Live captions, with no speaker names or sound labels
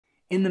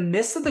In the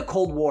midst of the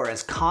Cold War,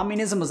 as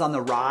communism was on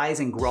the rise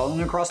and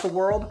growing across the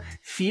world,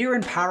 fear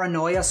and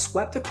paranoia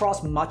swept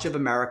across much of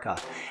America.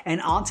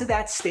 And onto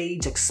that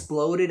stage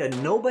exploded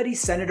a nobody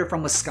senator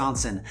from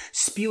Wisconsin,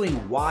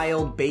 spewing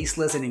wild,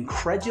 baseless, and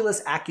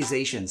incredulous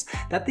accusations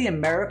that the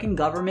American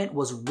government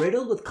was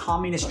riddled with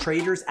communist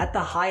traitors at the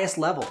highest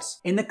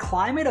levels. In the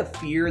climate of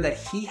fear that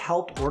he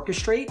helped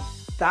orchestrate,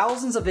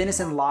 thousands of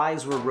innocent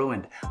lives were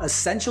ruined,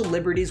 essential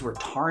liberties were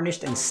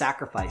tarnished and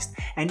sacrificed,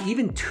 and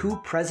even 2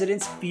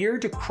 presidents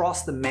feared to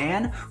cross the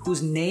man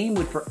whose name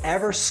would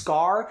forever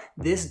scar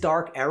this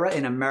dark era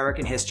in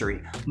American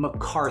history,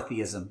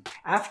 McCarthyism.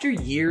 After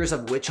years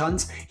of witch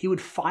hunts, he would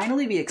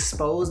finally be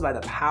exposed by the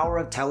power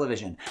of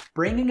television,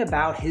 bringing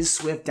about his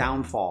swift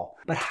downfall.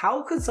 But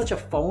how could such a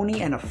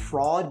phony and a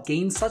fraud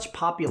gain such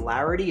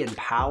popularity and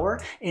power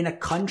in a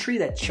country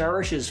that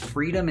cherishes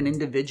freedom and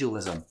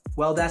individualism?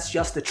 Well, that's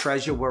just the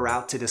treasure we're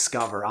out to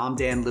discover. I'm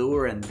Dan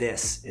Luer, and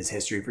this is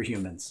History for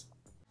Humans.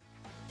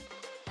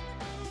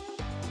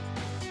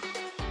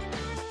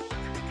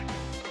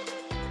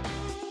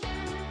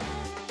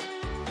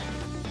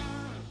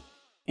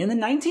 In the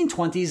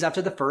 1920s,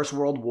 after the First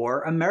World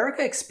War,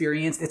 America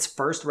experienced its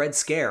first Red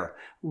Scare,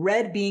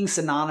 red being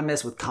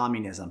synonymous with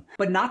communism.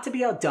 But not to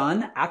be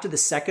outdone, after the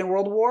Second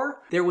World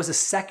War, there was a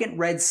second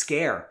Red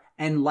Scare.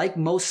 And like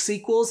most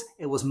sequels,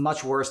 it was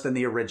much worse than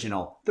the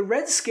original. The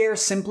Red Scare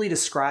simply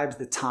describes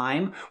the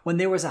time when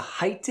there was a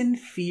heightened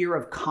fear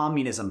of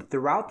communism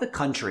throughout the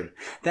country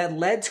that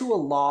led to a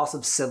loss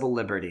of civil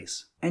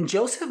liberties. And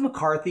Joseph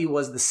McCarthy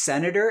was the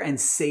senator and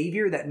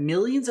savior that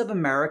millions of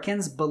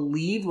Americans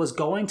believed was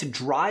going to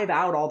drive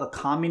out all the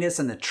communists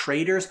and the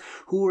traitors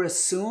who were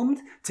assumed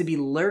to be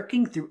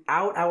lurking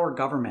throughout our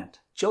government.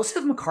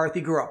 Joseph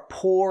McCarthy grew up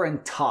poor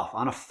and tough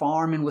on a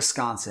farm in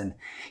Wisconsin.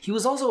 He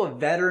was also a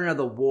veteran of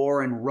the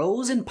war and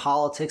rose in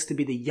politics to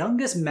be the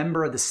youngest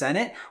member of the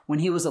Senate when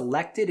he was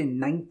elected in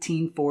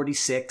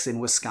 1946 in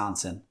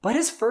Wisconsin. But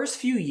his first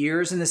few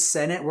years in the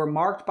Senate were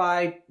marked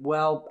by,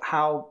 well,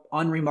 how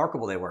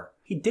unremarkable they were.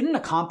 He didn't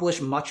accomplish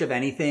much of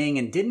anything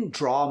and didn't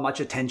draw much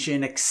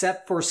attention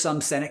except for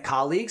some Senate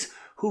colleagues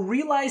who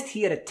realized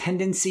he had a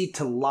tendency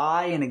to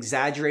lie and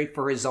exaggerate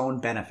for his own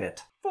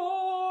benefit.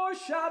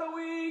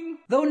 Foreshadowing!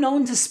 Though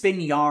known to spin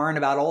yarn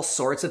about all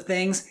sorts of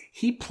things,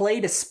 he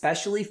played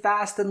especially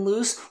fast and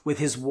loose with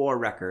his war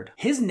record.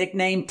 His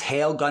nickname,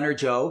 Tail Gunner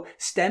Joe,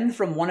 stemmed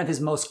from one of his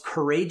most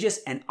courageous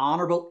and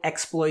honorable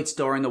exploits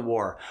during the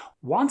war.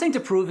 Wanting to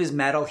prove his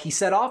mettle, he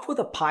set off with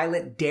a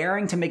pilot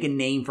daring to make a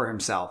name for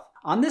himself.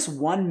 On this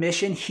one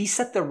mission, he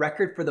set the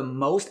record for the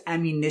most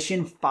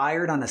ammunition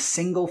fired on a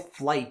single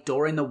flight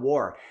during the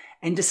war.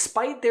 And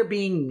despite there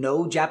being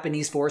no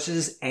Japanese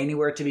forces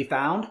anywhere to be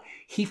found,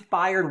 he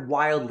fired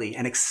wildly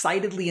and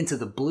excitedly into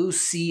the blue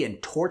sea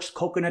and torched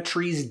coconut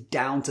trees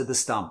down to the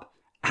stump.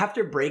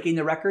 After breaking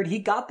the record, he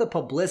got the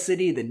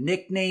publicity, the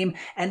nickname,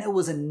 and it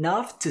was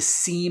enough to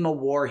seem a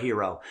war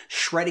hero,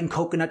 shredding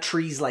coconut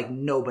trees like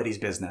nobody's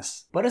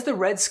business. But as the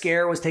Red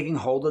Scare was taking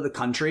hold of the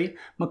country,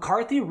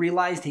 McCarthy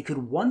realized he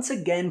could once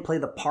again play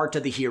the part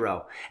of the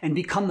hero and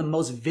become the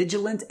most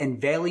vigilant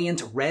and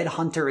valiant Red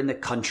Hunter in the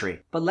country.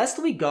 But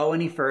lest we go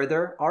any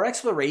further, our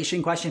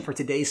exploration question for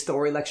today's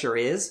story lecture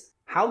is,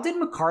 how did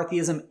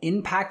McCarthyism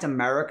impact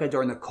America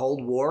during the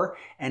Cold War,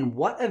 and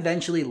what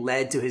eventually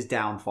led to his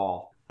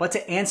downfall? But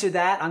to answer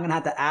that, I'm going to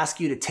have to ask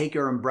you to take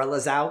your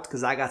umbrellas out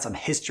because I got some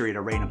history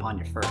to rain upon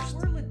you first.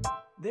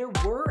 There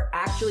were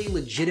actually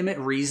legitimate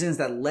reasons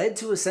that led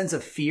to a sense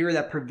of fear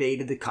that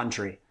pervaded the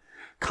country.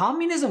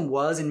 Communism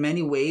was, in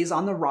many ways,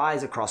 on the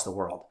rise across the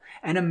world,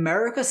 and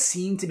America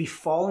seemed to be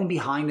falling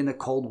behind in the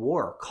Cold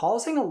War,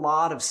 causing a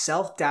lot of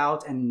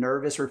self-doubt and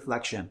nervous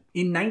reflection.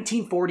 In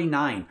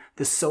 1949,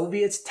 the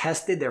Soviets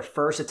tested their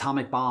first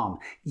atomic bomb,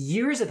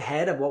 years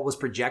ahead of what was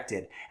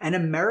projected, and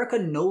America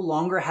no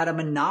longer had a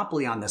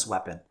monopoly on this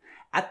weapon.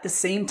 At the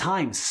same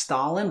time,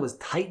 Stalin was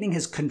tightening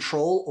his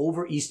control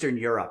over Eastern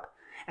Europe.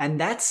 And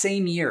that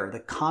same year, the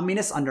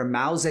communists under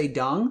Mao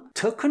Zedong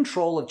took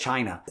control of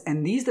China.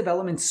 And these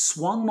developments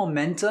swung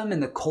momentum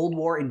in the Cold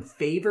War in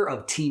favor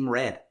of Team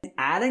Red.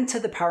 Adding to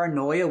the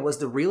paranoia was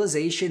the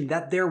realization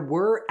that there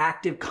were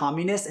active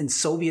communist and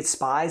Soviet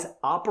spies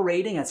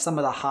operating at some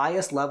of the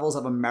highest levels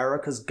of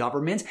America's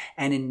government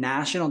and in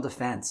national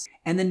defense.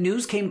 And the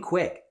news came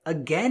quick.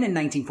 Again in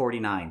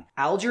 1949,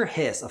 Alger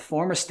Hiss, a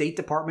former State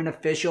Department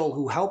official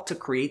who helped to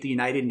create the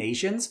United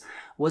Nations,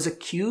 was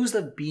accused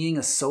of being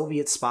a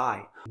Soviet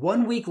spy.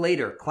 1 week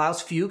later,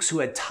 Klaus Fuchs, who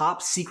had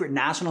top secret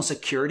national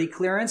security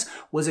clearance,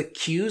 was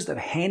accused of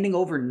handing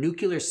over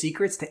nuclear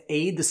secrets to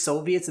aid the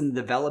Soviets in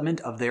the development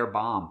of their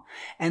bomb.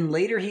 And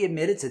later he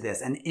admitted to this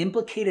and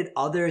implicated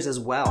others as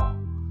well.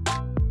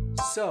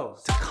 So,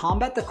 to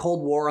combat the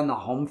Cold War on the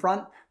home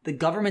front, the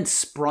government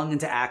sprung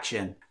into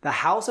action. The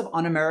House of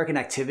Un-American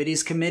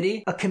Activities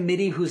Committee, a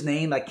committee whose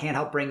name I can't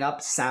help bring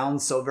up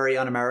sounds so very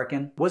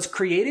un-American, was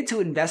created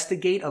to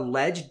investigate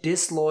alleged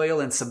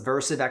disloyal and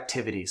subversive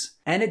activities.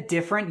 And a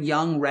different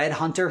young Red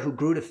Hunter who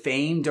grew to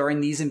fame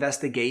during these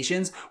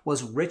investigations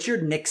was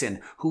Richard Nixon,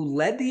 who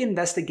led the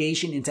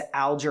investigation into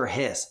Alger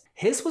Hiss.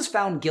 Hiss was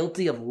found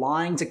guilty of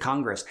lying to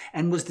Congress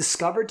and was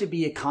discovered to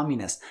be a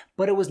communist,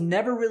 but it was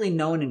never really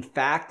known in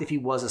fact if he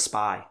was a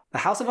spy. The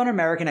House of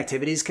Un-American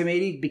Activities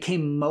Committee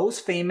became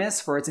most famous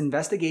for its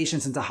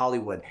investigations into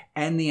Hollywood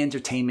and the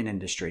entertainment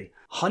industry.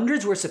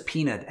 Hundreds were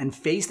subpoenaed and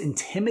faced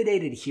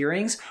intimidated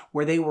hearings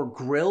where they were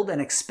grilled and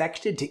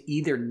expected to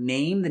either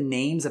name the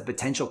names of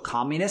potential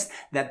communists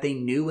that they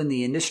knew in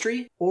the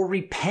industry or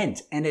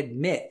repent and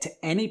admit to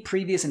any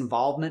previous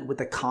involvement with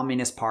the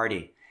Communist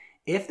Party.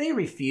 If they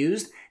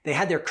refused, they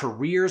had their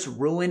careers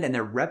ruined and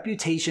their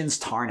reputations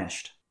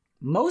tarnished.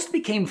 Most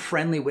became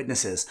friendly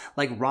witnesses,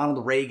 like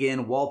Ronald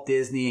Reagan, Walt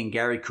Disney, and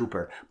Gary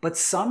Cooper, but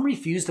some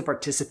refused to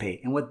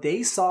participate in what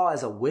they saw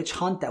as a witch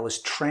hunt that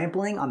was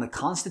trampling on the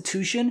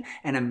Constitution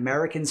and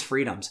Americans'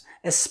 freedoms,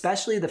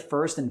 especially the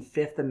First and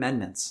Fifth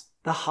Amendments.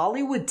 The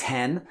Hollywood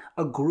 10,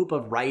 a group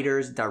of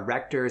writers,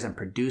 directors, and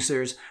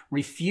producers,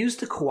 refused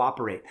to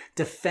cooperate,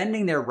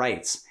 defending their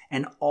rights,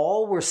 and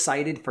all were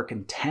cited for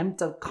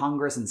contempt of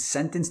Congress and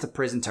sentenced to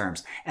prison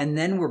terms, and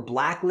then were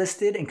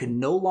blacklisted and could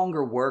no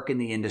longer work in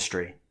the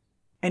industry.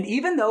 And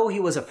even though he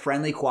was a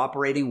friendly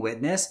cooperating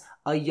witness,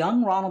 a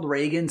young Ronald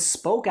Reagan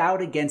spoke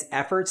out against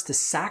efforts to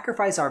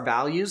sacrifice our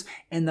values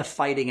in the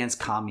fight against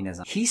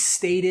communism. He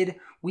stated,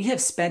 "We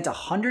have spent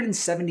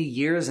 170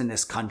 years in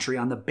this country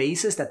on the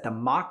basis that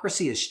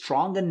democracy is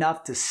strong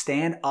enough to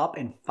stand up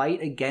and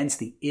fight against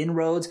the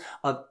inroads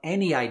of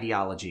any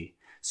ideology.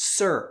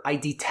 Sir, I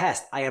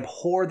detest, I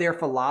abhor their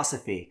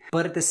philosophy,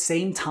 but at the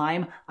same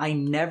time, I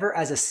never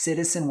as a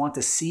citizen want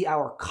to see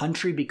our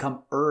country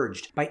become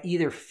urged by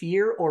either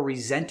fear or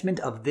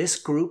resentment of this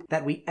group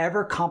that we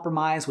ever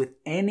compromise with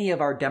any of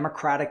our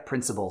democratic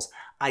principles.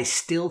 I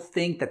still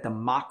think that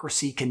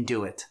democracy can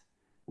do it."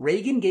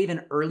 Reagan gave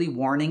an early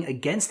warning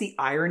against the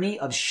irony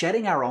of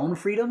shedding our own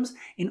freedoms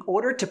in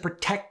order to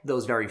protect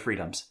those very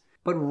freedoms.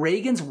 But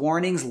Reagan's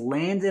warnings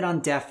landed on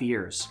deaf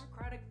ears.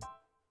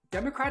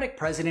 Democratic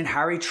President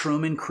Harry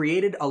Truman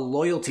created a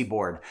loyalty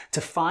board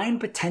to find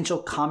potential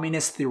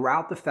communists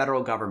throughout the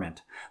federal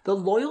government. The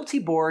loyalty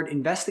board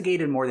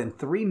investigated more than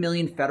 3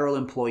 million federal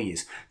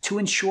employees to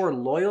ensure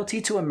loyalty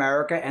to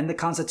America and the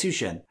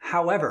Constitution.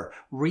 However,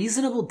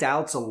 reasonable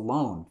doubts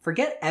alone,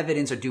 forget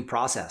evidence or due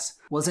process,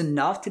 was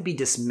enough to be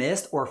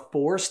dismissed or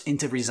forced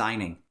into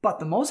resigning. But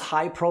the most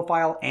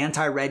high-profile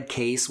anti-red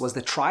case was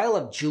the trial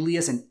of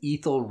Julius and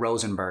Ethel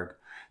Rosenberg.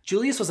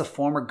 Julius was a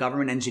former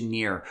government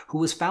engineer who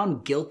was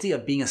found guilty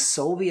of being a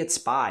Soviet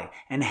spy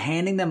and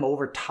handing them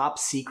over top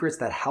secrets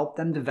that helped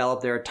them develop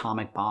their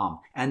atomic bomb,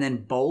 and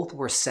then both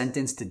were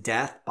sentenced to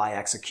death by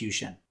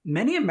execution.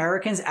 Many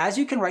Americans, as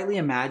you can rightly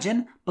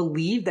imagine,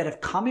 believed that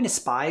if communist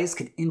spies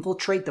could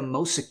infiltrate the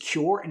most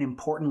secure and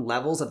important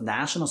levels of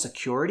national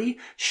security,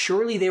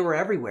 surely they were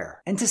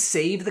everywhere. And to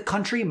save the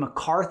country,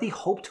 McCarthy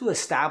hoped to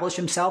establish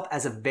himself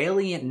as a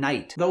valiant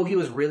knight, though he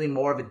was really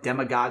more of a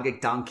demagogic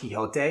Don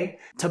Quixote,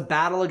 to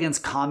battle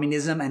against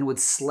communism and would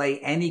slay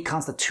any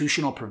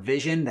constitutional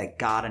provision that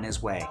got in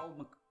his way.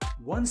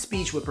 One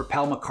speech would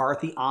propel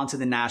McCarthy onto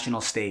the national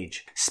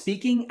stage.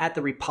 Speaking at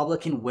the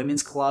Republican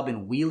Women's Club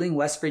in Wheeling,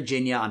 West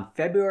Virginia on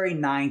February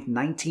 9,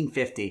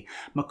 1950,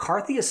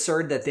 McCarthy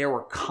asserted that there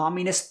were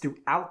communists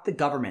throughout the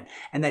government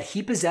and that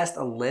he possessed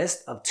a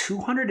list of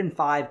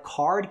 205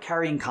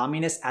 card-carrying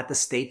communists at the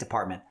State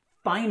Department.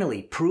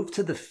 Finally, proof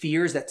to the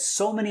fears that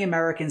so many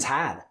Americans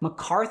had.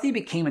 McCarthy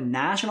became a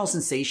national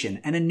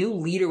sensation and a new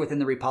leader within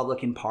the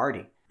Republican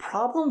Party.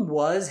 Problem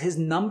was his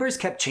numbers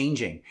kept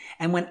changing,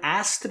 and when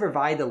asked to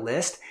provide the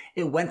list,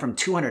 it went from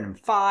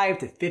 205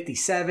 to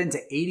 57 to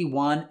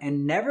 81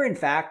 and never in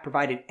fact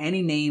provided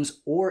any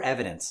names or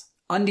evidence.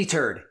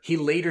 Undeterred, he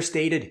later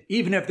stated,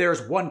 "Even if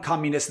there's one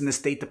communist in the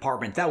State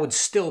Department, that would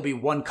still be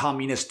one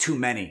communist too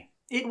many."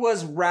 It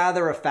was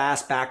rather a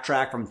fast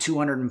backtrack from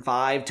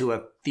 205 to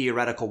a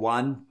theoretical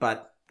one,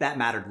 but that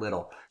mattered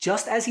little.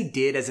 Just as he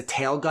did as a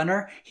tail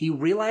gunner, he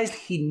realized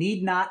he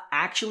need not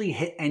actually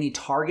hit any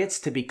targets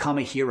to become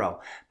a hero.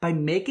 By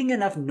making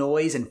enough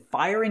noise and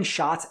firing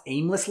shots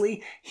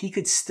aimlessly, he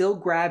could still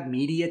grab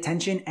media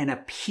attention and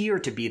appear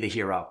to be the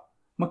hero.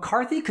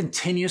 McCarthy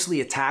continuously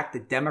attacked the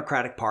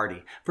Democratic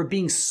Party for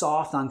being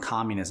soft on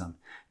communism.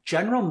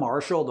 General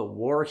Marshall, the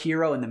war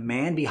hero and the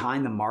man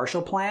behind the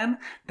Marshall Plan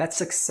that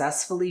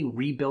successfully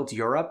rebuilt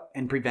Europe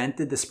and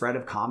prevented the spread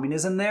of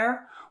communism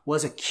there,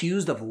 was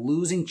accused of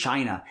losing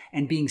China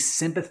and being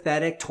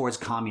sympathetic towards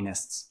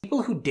communists.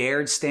 People who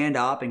dared stand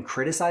up and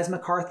criticize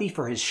McCarthy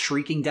for his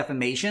shrieking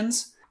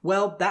defamations,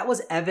 well, that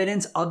was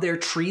evidence of their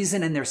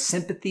treason and their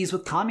sympathies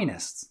with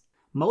communists.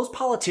 Most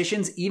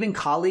politicians, even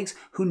colleagues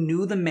who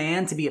knew the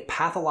man to be a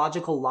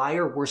pathological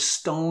liar, were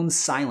stone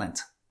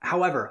silent.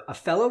 However, a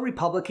fellow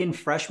Republican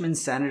freshman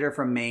senator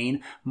from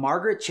Maine,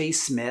 Margaret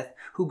Chase Smith,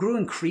 who grew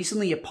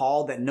increasingly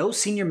appalled that no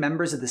senior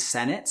members of the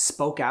Senate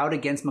spoke out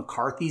against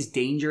McCarthy's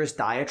dangerous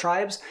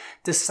diatribes,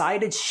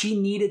 decided she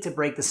needed to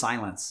break the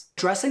silence.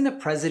 Addressing the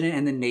president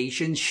and the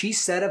nation, she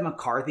said of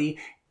McCarthy,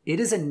 "It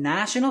is a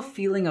national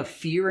feeling of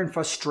fear and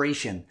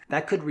frustration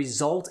that could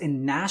result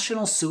in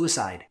national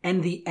suicide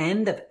and the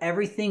end of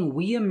everything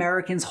we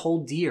Americans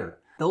hold dear.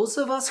 Those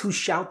of us who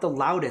shout the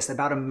loudest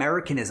about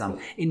Americanism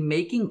in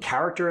making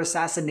character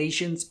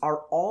assassinations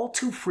are all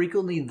too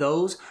frequently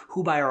those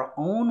who, by our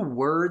own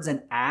words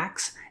and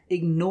acts,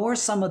 ignore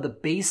some of the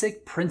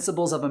basic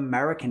principles of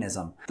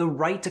Americanism: the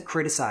right to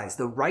criticize,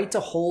 the right to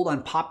hold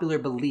unpopular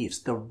beliefs,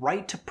 the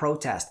right to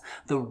protest,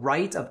 the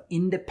right of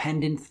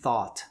independent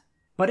thought.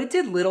 But it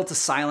did little to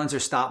silence or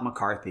stop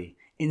McCarthy.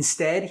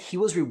 Instead, he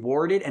was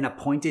rewarded and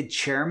appointed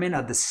chairman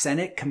of the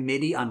Senate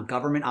Committee on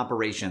Government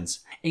Operations,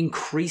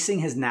 increasing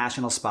his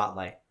national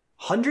spotlight.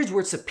 Hundreds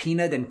were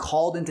subpoenaed and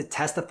called in to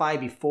testify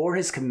before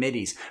his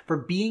committees for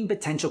being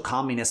potential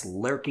communists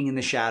lurking in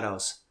the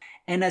shadows.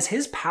 And as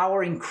his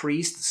power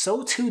increased,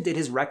 so too did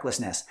his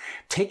recklessness,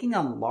 taking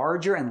on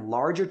larger and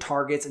larger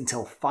targets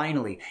until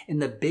finally, in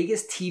the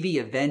biggest TV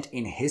event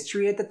in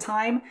history at the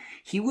time,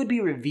 he would be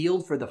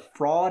revealed for the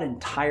fraud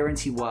and tyrant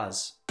he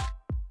was.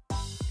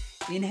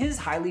 In his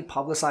highly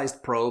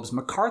publicized probes,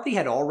 McCarthy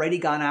had already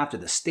gone after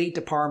the State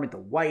Department, the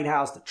White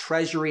House, the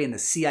Treasury, and the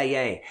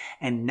CIA,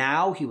 and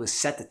now he was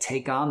set to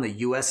take on the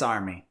U.S.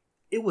 Army.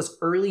 It was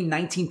early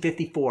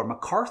 1954.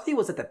 McCarthy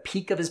was at the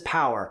peak of his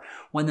power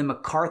when the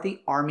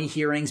McCarthy-Army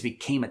Hearings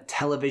became a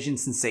television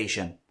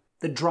sensation.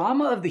 The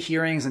drama of the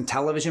hearings and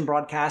television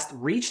broadcast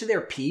reached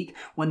their peak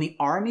when the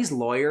Army's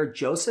lawyer,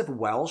 Joseph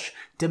Welsh,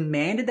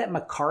 demanded that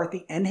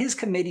McCarthy and his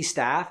committee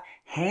staff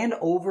hand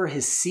over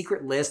his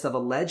secret list of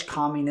alleged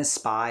communist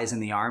spies in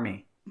the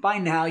Army. By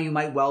now, you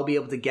might well be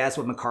able to guess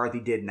what McCarthy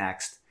did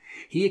next.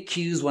 He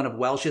accused one of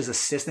Welsh's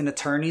assistant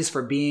attorneys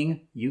for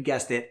being, you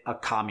guessed it, a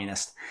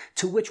communist,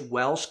 to which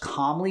Welsh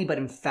calmly but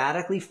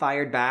emphatically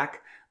fired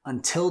back,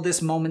 "Until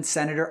this moment,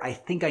 Senator, I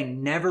think I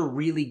never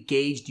really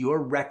gauged your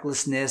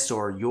recklessness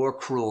or your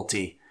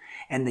cruelty."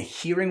 And the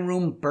hearing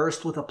room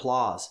burst with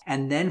applause.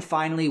 And then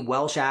finally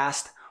Welsh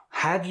asked,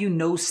 "Have you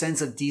no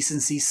sense of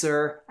decency,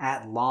 sir,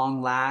 at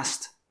long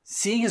last?"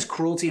 Seeing his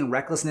cruelty and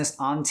recklessness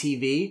on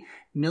TV,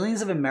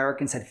 millions of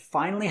Americans had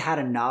finally had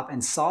enough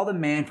and saw the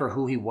man for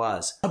who he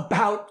was.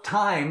 About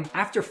time!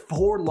 After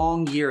 4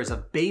 long years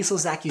of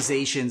baseless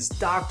accusations,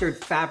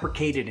 doctored,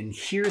 fabricated, and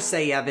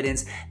hearsay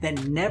evidence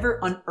that never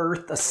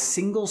unearthed a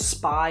single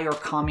spy or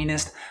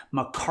communist,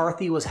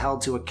 McCarthy was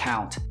held to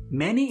account.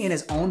 Many in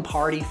his own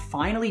party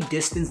finally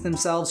distanced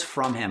themselves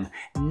from him,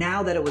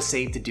 now that it was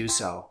safe to do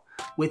so.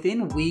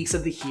 Within weeks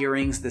of the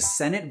hearings, the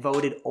Senate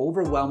voted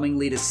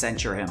overwhelmingly to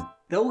censure him.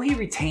 Though he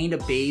retained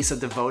a base of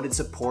devoted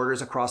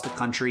supporters across the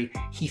country,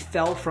 he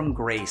fell from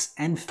grace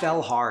and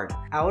fell hard.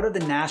 Out of the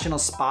national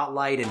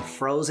spotlight and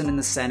frozen in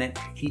the Senate,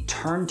 he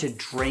turned to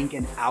drink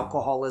and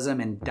alcoholism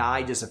and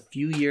died just a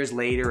few years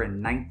later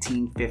in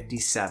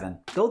 1957.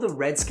 Though the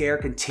Red Scare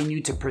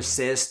continued to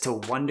persist to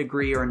one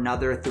degree or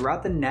another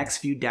throughout the next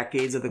few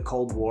decades of the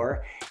Cold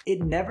War,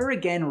 it never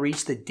again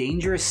reached the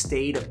dangerous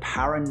state of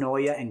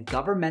paranoia and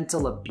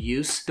governmental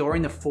abuse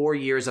during the 4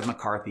 years of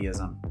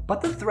McCarthyism.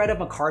 But the threat of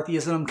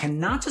McCarthyism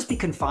can not just be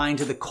confined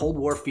to the Cold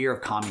War fear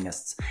of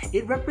communists.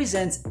 It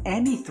represents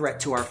any threat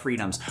to our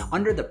freedoms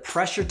under the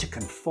pressure to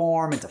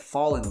conform and to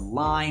fall in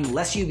line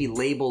lest you be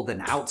labeled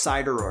an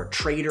outsider or a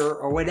traitor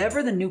or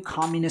whatever the new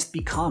communist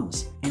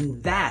becomes.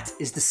 And that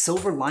is the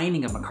silver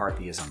lining of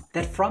McCarthyism,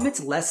 that from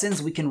its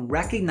lessons we can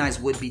recognize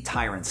would-be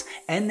tyrants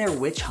and their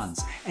witch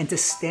hunts, and to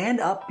stand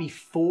up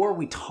before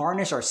we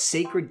tarnish our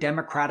sacred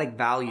democratic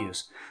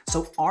values.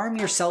 So arm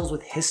yourselves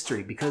with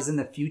history, because in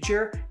the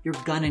future, you're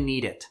gonna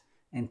need it.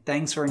 And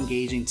thanks for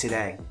engaging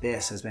today.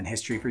 This has been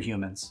History for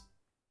Humans.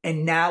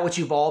 And now what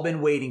you've all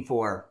been waiting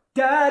for.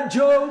 Dad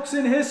jokes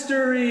in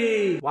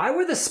history! Why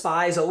were the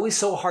spies always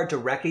so hard to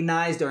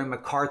recognize during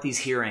McCarthy's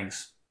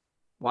hearings?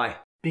 Why?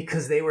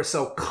 Because they were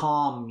so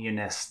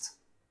communist.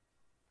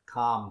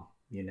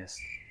 Communist.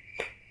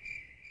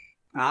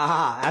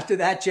 After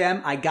that,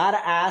 Gem, I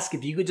gotta ask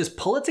if you could just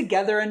pull it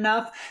together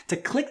enough to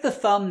click the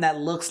thumb that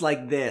looks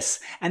like this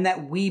and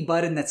that wee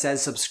button that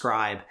says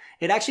subscribe.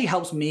 It actually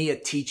helps me, a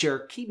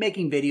teacher, keep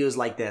making videos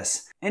like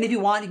this. And if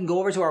you want, you can go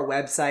over to our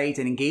website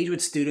and engage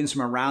with students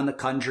from around the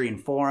country in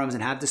forums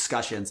and have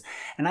discussions.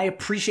 And I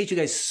appreciate you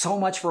guys so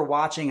much for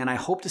watching, and I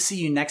hope to see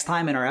you next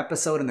time in our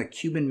episode on the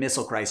Cuban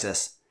Missile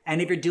Crisis. And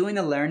if you're doing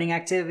a learning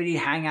activity,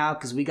 hang out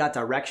because we got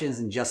directions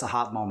in just a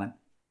hot moment.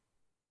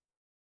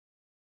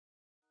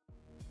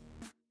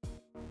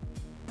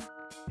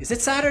 Is it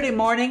Saturday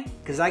morning?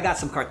 Because I got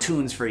some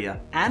cartoons for you.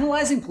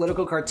 Analyzing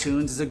political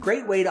cartoons is a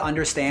great way to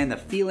understand the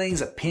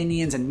feelings,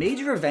 opinions, and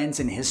major events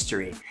in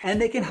history.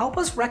 And they can help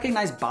us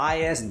recognize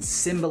bias and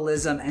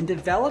symbolism and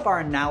develop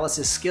our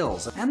analysis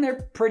skills. And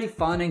they're pretty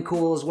fun and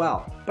cool as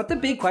well. But the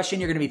big question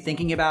you're going to be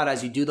thinking about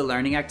as you do the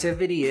learning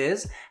activity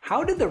is,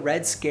 how did the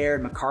Red Scare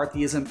and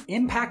McCarthyism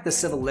impact the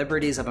civil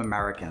liberties of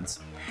Americans?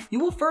 You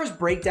will first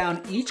break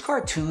down each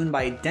cartoon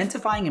by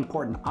identifying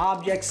important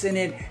objects in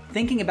it,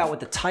 thinking about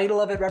what the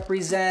title of it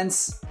represents.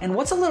 And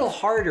what's a little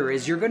harder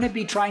is you're going to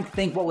be trying to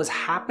think what was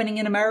happening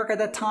in America at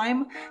that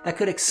time that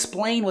could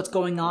explain what's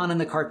going on in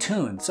the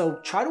cartoon. So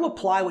try to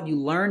apply what you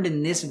learned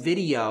in this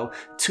video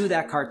to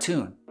that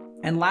cartoon.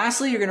 And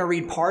lastly, you're going to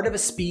read part of a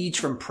speech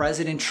from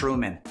President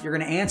Truman. You're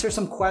going to answer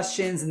some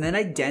questions and then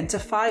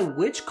identify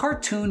which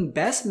cartoon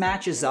best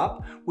matches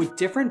up with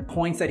different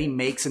points that he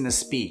makes in the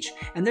speech.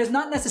 And there's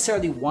not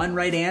necessarily one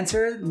right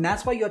answer, and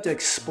that's why you have to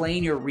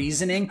explain your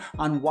reasoning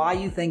on why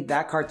you think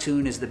that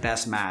cartoon is the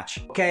best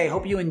match. Okay,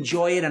 hope you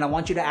enjoy it, and I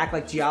want you to act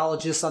like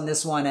geologists on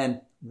this one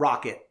and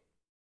rock it.